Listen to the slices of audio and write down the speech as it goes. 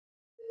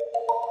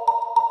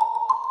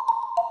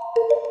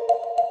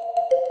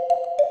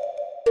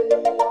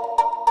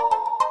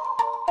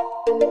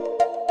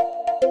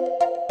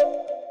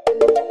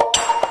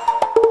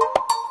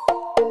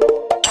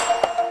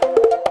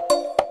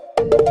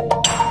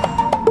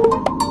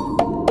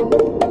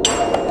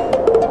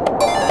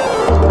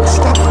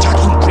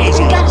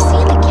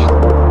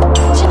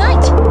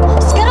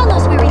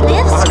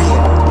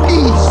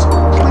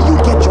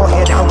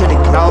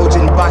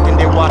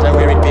the water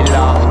where it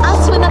belongs.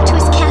 I'll swim up to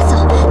his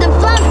castle, then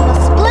Flounder will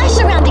splash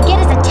around to get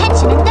his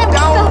attention, and then we'll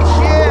Down go...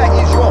 here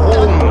is your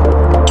home.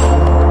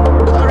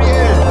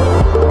 Ariel.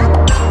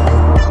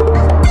 Ariel.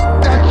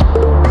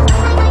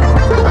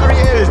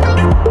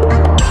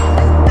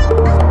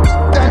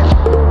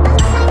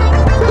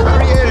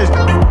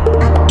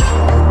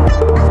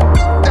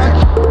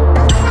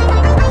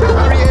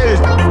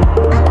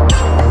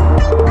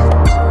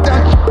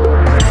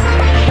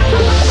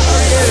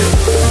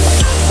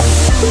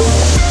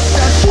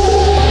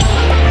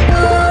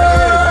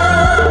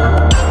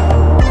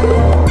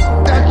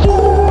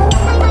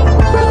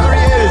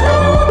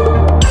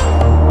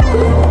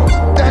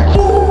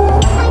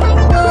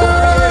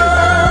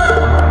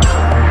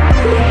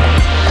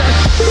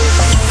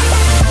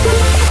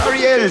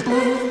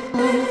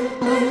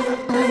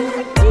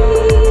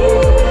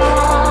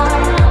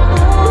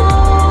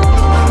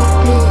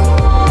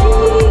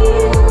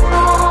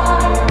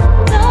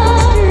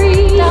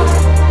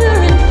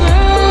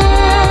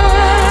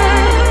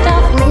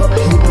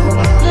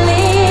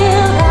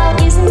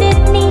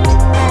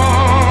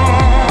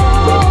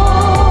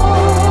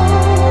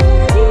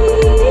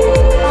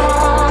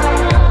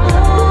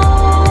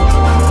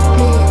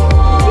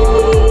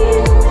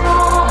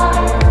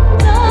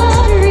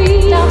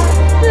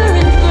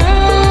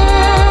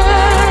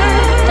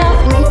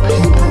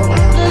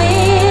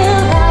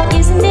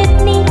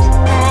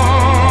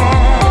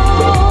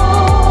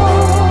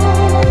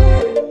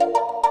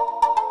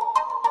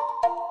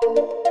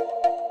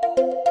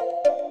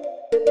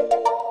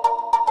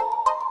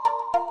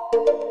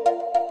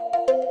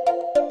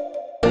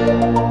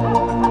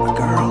 A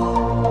girl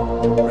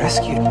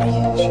rescued me.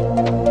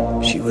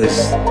 She was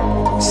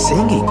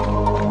singing.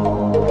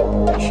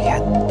 She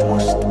had the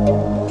most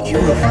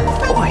beautiful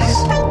voice.